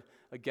third,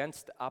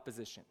 against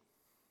opposition.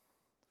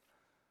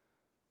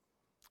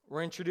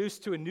 We're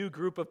introduced to a new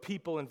group of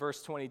people in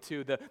verse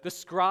 22, the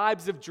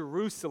scribes of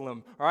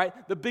Jerusalem, all right?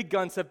 The big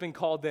guns have been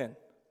called in.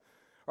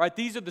 All right,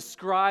 these are the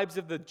scribes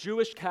of the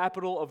Jewish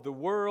capital of the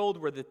world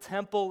where the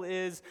temple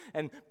is.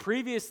 And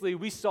previously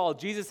we saw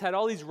Jesus had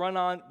all these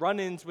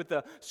run-ins with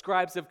the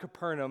scribes of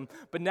Capernaum.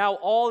 But now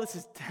all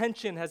this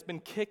tension has been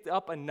kicked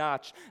up a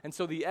notch. And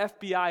so the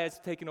FBI has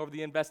taken over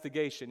the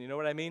investigation. You know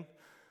what I mean?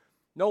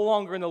 No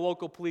longer in the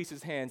local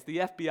police's hands. The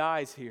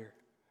FBI is here.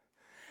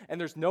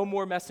 And there's no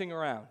more messing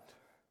around.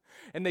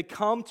 And they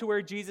come to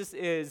where Jesus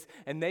is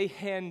and they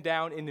hand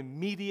down an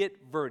immediate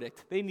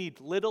verdict. They need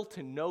little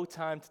to no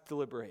time to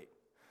deliberate.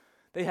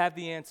 They have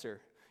the answer.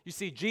 You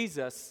see,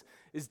 Jesus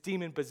is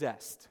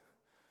demon-possessed.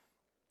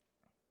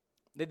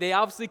 They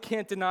obviously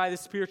can't deny the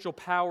spiritual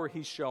power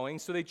he's showing,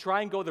 so they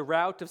try and go the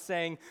route of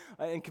saying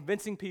and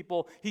convincing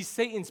people he's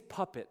Satan's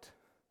puppet.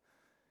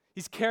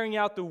 He's carrying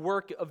out the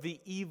work of the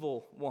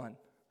evil one.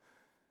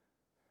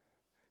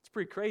 It's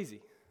pretty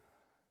crazy.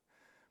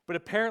 But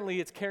apparently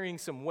it's carrying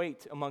some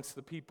weight amongst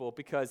the people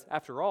because,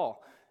 after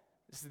all,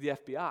 this is the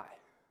FBI.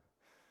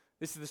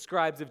 This is the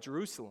scribes of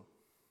Jerusalem.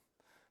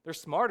 They're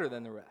smarter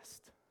than the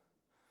rest.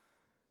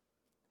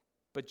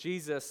 But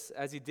Jesus,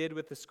 as he did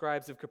with the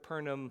scribes of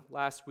Capernaum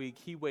last week,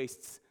 he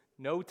wastes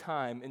no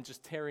time in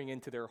just tearing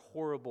into their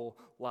horrible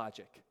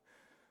logic.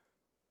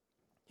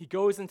 He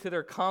goes into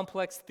their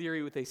complex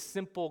theory with a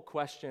simple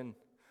question: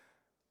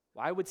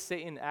 why would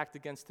Satan act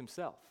against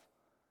himself?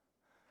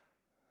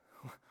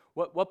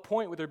 What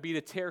point would there be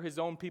to tear his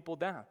own people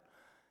down?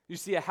 You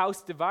see, a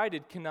house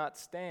divided cannot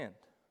stand.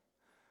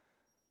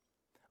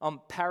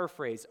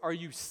 Paraphrase, are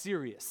you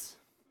serious?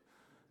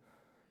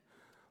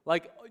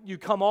 Like, you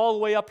come all the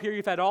way up here,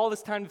 you've had all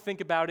this time to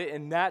think about it,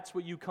 and that's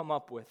what you come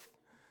up with.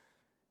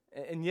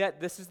 And yet,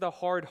 this is the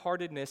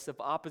hard-heartedness of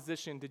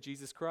opposition to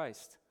Jesus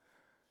Christ.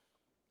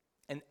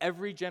 And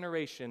every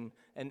generation,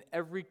 and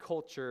every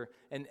culture,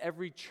 and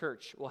every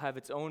church will have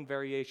its own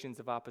variations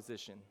of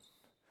opposition.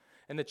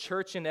 And the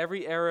church in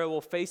every era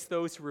will face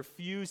those who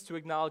refuse to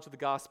acknowledge the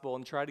gospel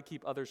and try to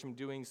keep others from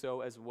doing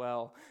so as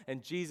well.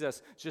 And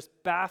Jesus, just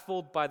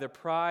baffled by the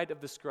pride of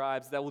the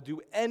scribes that will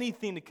do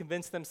anything to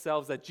convince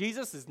themselves that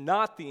Jesus is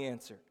not the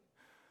answer.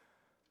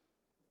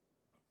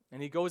 And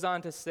he goes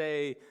on to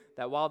say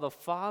that while the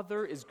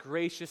Father is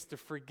gracious to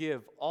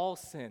forgive all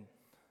sin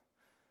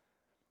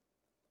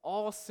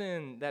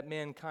that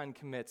mankind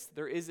commits,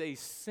 there is a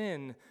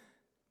sin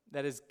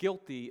that is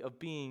guilty of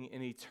being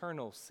an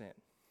eternal sin.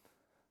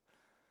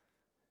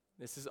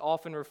 This is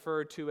often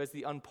referred to as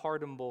the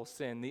unpardonable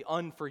sin, the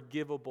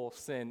unforgivable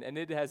sin, and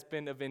it has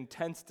been of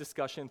intense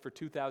discussion for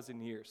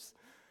 2,000 years.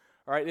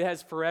 All right, it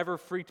has forever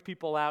freaked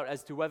people out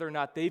as to whether or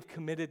not they've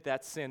committed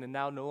that sin and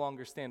now no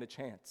longer stand a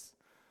chance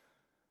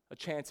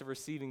of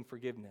receiving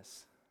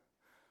forgiveness.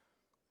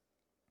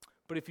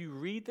 But if you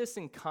read this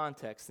in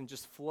context and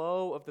just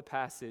flow of the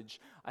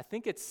passage, I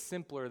think it's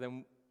simpler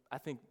than I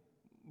think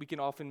we can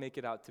often make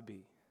it out to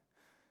be.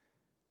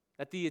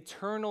 That the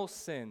eternal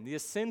sin, the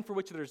sin for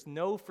which there's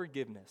no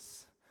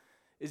forgiveness,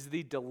 is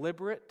the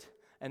deliberate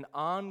and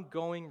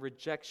ongoing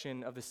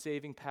rejection of the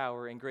saving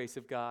power and grace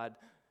of God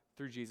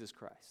through Jesus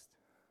Christ.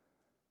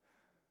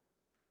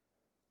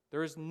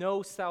 There is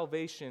no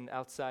salvation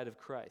outside of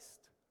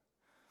Christ.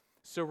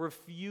 So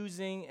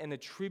refusing and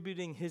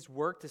attributing his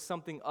work to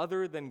something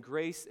other than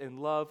grace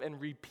and love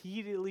and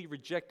repeatedly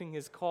rejecting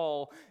his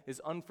call is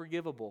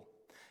unforgivable,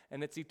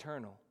 and it's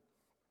eternal.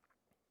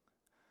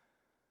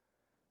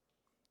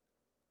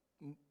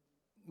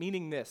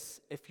 Meaning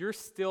this: if you're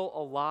still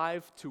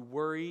alive to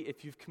worry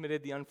if you've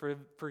committed the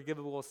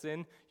unforgivable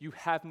sin, you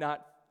have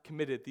not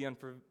committed the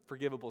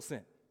unforgivable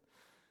sin.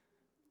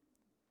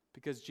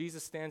 Because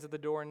Jesus stands at the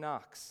door and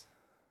knocks.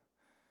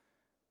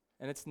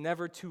 And it's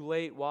never too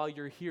late while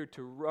you're here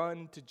to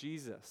run to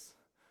Jesus,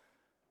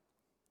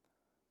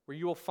 where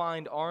you will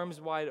find arms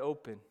wide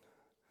open.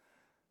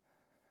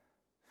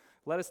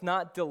 Let us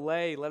not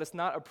delay. Let us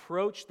not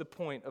approach the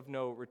point of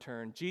no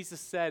return.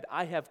 Jesus said,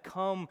 I have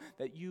come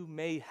that you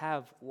may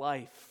have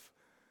life.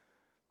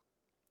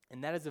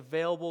 And that is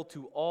available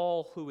to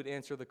all who would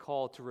answer the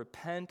call to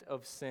repent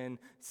of sin,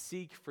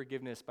 seek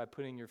forgiveness by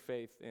putting your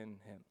faith in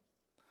him.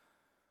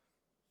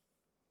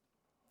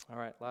 All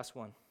right, last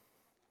one.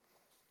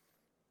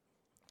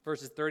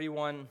 Verses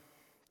 31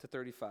 to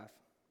 35.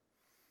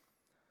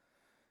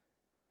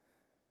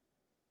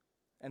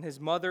 And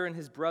his mother and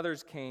his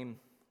brothers came,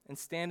 and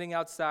standing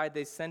outside,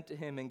 they sent to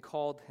him and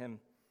called him.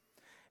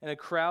 And a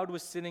crowd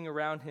was sitting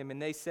around him,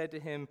 and they said to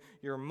him,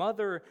 Your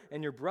mother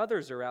and your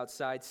brothers are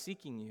outside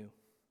seeking you.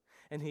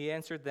 And he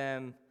answered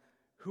them,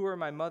 Who are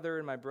my mother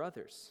and my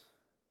brothers?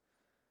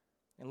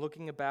 And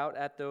looking about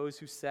at those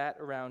who sat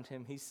around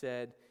him, he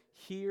said,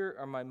 Here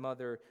are my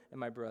mother and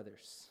my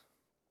brothers.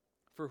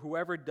 For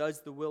whoever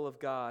does the will of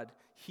God,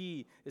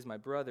 he is my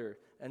brother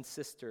and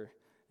sister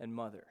and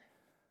mother.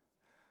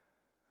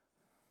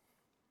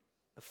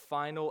 The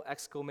final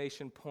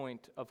exclamation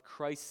point of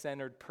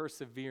Christ-centered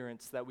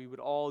perseverance that we would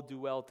all do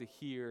well to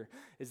hear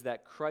is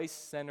that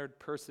Christ-centered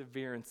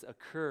perseverance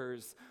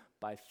occurs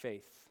by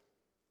faith.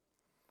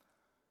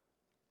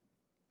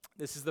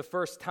 This is the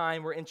first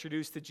time we're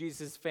introduced to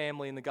Jesus'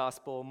 family in the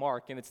Gospel of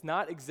Mark, and it's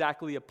not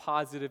exactly a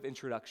positive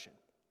introduction.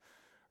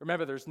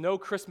 Remember, there's no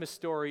Christmas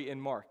story in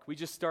Mark. We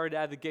just started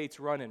out of the gates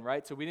running,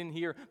 right? So we didn't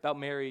hear about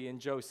Mary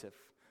and Joseph.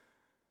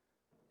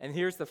 And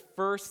here's the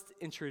first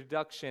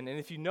introduction. And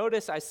if you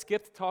notice, I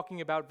skipped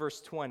talking about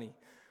verse 20,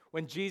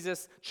 when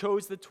Jesus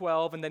chose the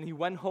 12, and then he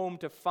went home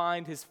to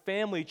find his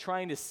family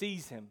trying to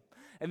seize him.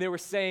 And they were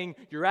saying,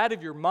 "You're out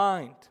of your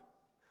mind."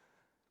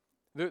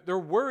 They're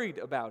worried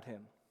about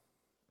him.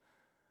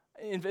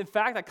 In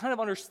fact, I kind of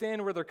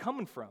understand where they're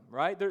coming from,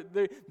 right?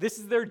 This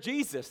is their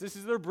Jesus. This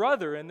is their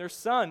brother and their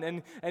son,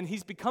 and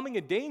he's becoming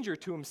a danger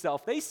to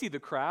himself. They see the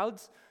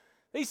crowds.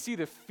 They see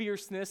the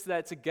fierceness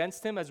that's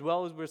against him as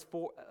well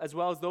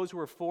as those who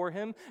are for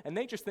him, and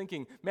they're just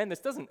thinking, man,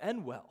 this doesn't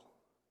end well.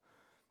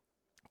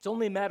 It's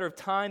only a matter of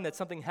time that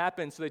something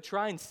happens, so they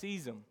try and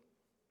seize him.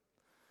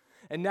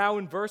 And now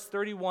in verse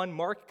 31,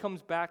 Mark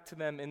comes back to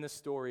them in the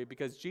story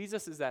because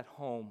Jesus is at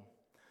home,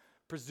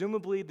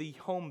 presumably the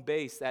home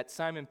base at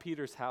Simon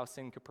Peter's house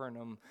in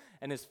Capernaum,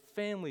 and his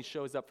family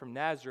shows up from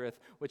Nazareth,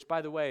 which,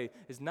 by the way,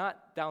 is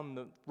not down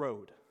the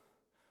road,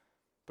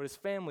 but his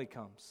family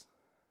comes.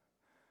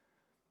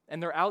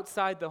 And they're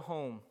outside the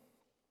home,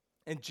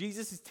 and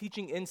Jesus is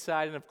teaching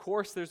inside, and of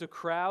course there's a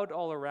crowd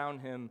all around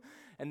him,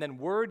 and then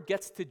word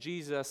gets to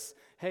Jesus,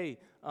 hey,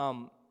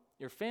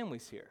 your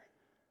family's here.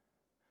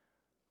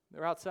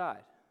 They're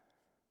outside,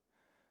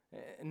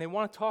 and they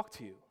want to talk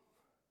to you.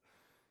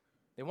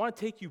 They want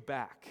to take you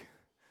back.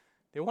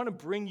 They want to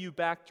bring you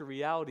back to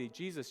reality.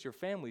 Jesus, your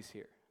family's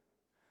here.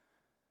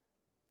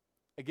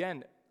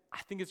 Again,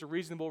 I think it's a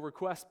reasonable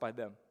request by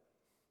them.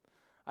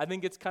 I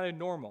think it's kind of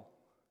normal.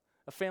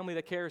 A family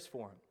that cares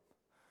for him.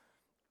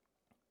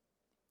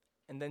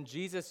 And then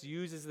Jesus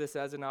uses this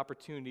as an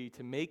opportunity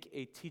to make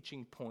a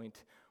teaching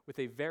point with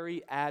a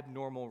very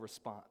abnormal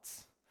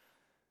response.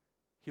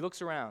 He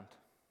looks around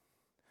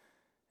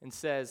and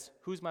says,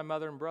 "Who's my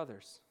mother and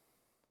brothers?"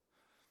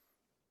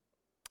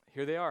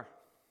 Here they are.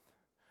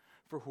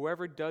 "For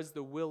whoever does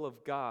the will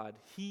of God,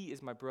 he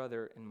is my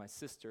brother and my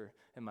sister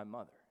and my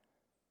mother."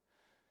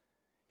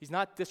 He's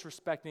not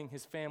disrespecting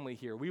his family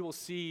here. We will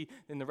see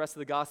in the rest of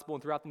the gospel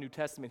and throughout the New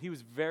Testament, he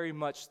was very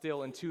much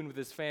still in tune with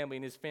his family,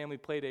 and his family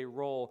played a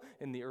role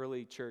in the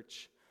early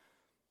church.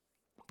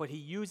 But he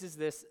uses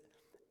this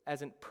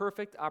as a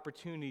perfect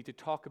opportunity to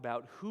talk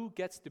about who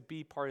gets to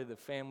be part of the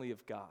family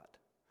of God.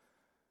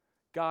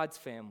 God's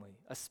family,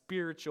 a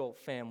spiritual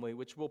family,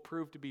 which will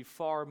prove to be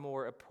far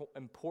more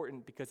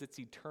important because it's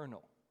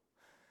eternal.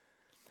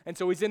 And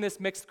so he's in this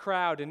mixed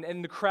crowd,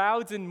 and the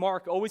crowds in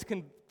Mark always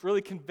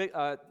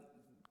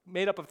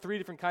made up of three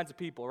different kinds of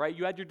people, right?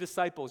 You had your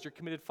disciples, your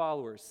committed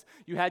followers.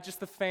 You had just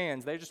the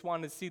fans. They just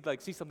wanted to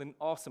see something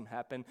awesome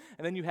happen.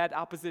 And then you had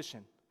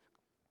opposition.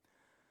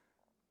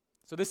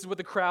 So this is what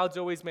the crowd's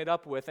always made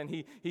up with. And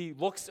he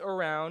looks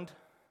around,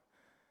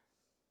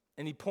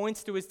 and he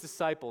points to his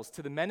disciples,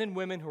 to the men and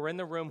women who are in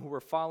the room who were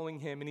following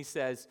him, and he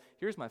says,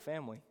 "Here's my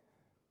family.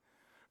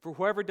 For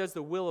whoever does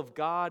the will of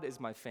God is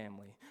my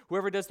family.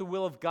 Whoever does the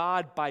will of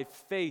God by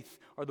faith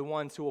are the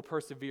ones who will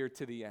persevere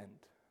to the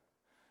end."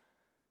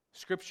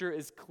 Scripture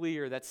is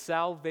clear that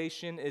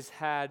salvation is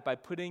had by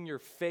putting your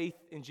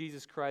faith in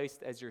Jesus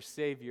Christ as your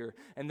Savior,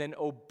 and then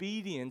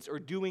obedience or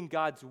doing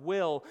God's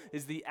will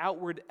is the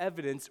outward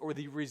evidence or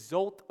the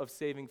result of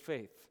saving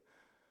faith.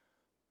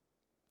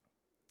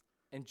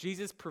 And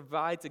Jesus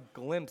provides a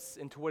glimpse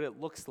into what it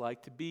looks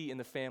like to be in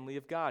the family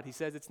of God. He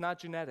says it's not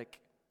genetic.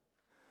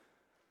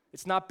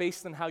 It's not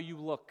based on how you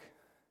look.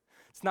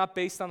 It's not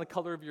based on the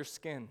color of your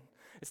skin.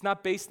 It's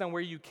not based on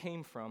where you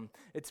came from.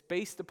 It's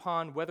based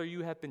upon whether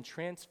you have been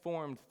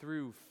transformed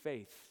through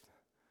faith,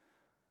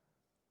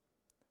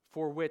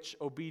 for which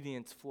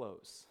obedience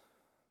flows.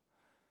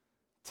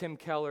 Tim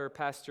Keller,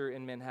 pastor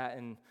in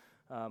Manhattan,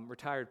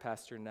 retired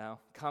pastor now,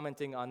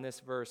 commenting on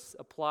this verse,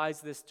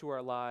 applies this to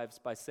our lives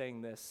by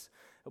saying this.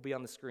 It'll be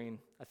on the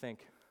screen, I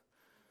think.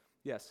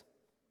 Yes.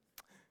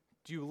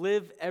 Do you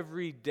live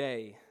every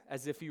day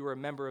as if you were a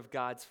member of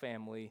God's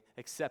family,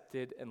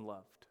 accepted and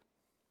loved?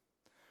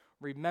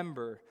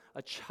 Remember,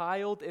 a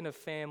child in a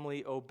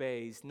family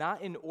obeys,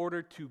 not in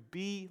order to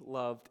be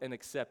loved and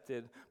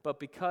accepted, but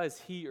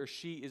because he or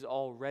she is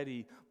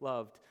already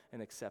loved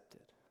and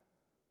accepted.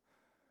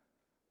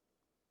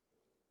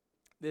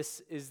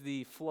 This is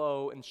the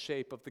flow and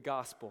shape of the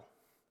gospel.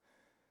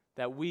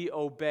 That we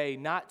obey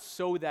not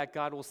so that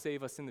God will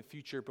save us in the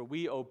future, but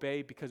we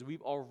obey because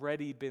we've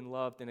already been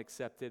loved and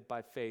accepted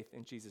by faith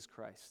in Jesus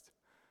Christ.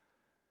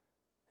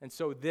 And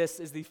so this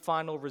is the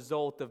final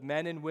result of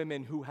men and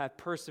women who have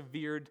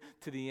persevered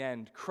to the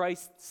end.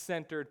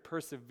 Christ-centered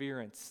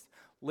perseverance,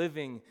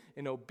 living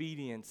in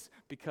obedience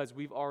because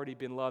we've already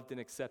been loved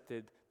and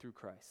accepted through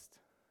Christ.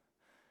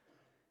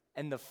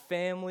 And the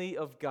family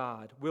of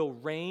God will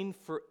reign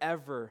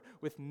forever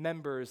with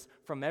members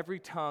from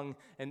every tongue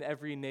and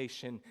every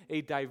nation,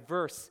 a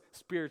diverse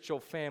spiritual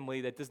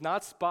family that does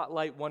not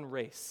spotlight one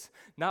race,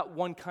 not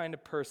one kind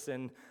of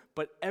person,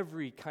 but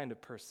every kind of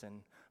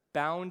person,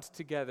 bound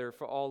together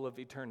for all of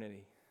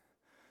eternity.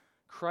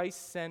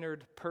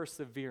 Christ-centered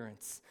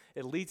perseverance.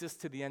 It leads us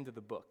to the end of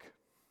the book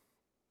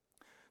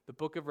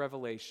of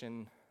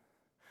Revelation,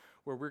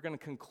 where we're going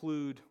to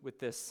conclude with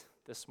this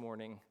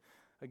morning,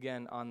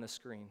 again on the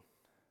screen.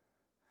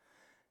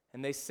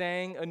 And they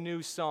sang a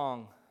new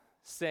song,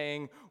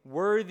 saying,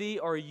 "Worthy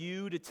are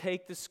you to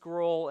take the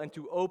scroll and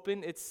to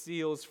open its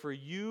seals, for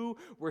you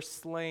were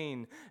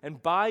slain,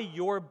 and by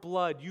your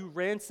blood you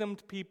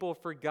ransomed people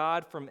for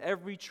God from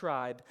every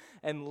tribe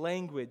and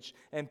language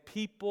and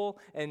people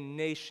and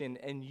nation,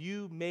 and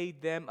you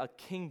made them a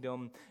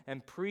kingdom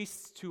and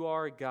priests to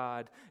our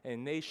God,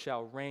 and they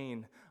shall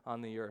reign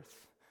on the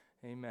earth."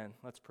 Amen.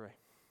 Let's pray.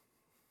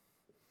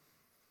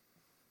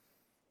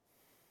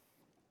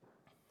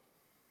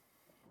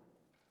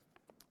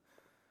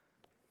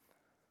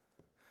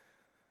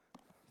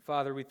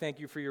 Father, we thank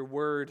you for your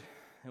word,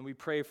 and we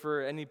pray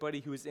for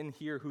anybody who is in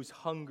here who's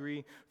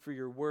hungry for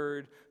your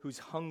word, who's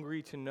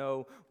hungry to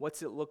know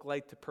what's it look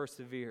like to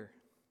persevere.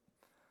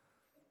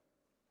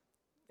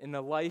 In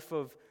the life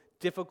of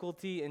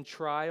difficulty and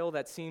trial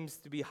that seems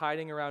to be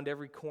hiding around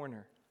every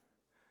corner,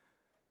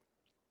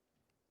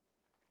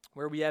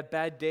 where we have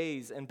bad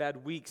days and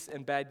bad weeks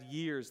and bad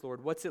years,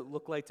 Lord, what's it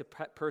look like to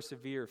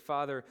persevere?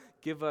 Father,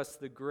 give us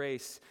the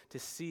grace to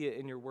see it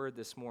in your word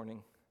this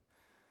morning.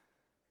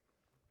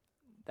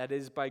 That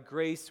is by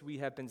grace we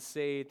have been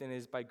saved, and it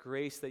is by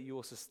grace that you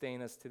will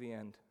sustain us to the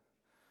end.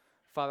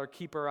 Father,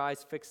 keep our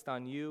eyes fixed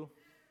on you.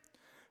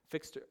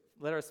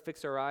 Let us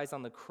fix our eyes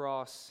on the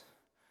cross,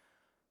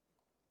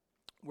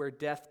 where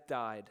death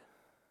died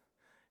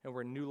and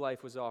where new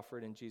life was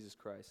offered in Jesus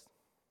Christ.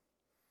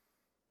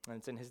 And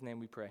it's in his name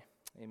we pray.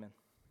 Amen.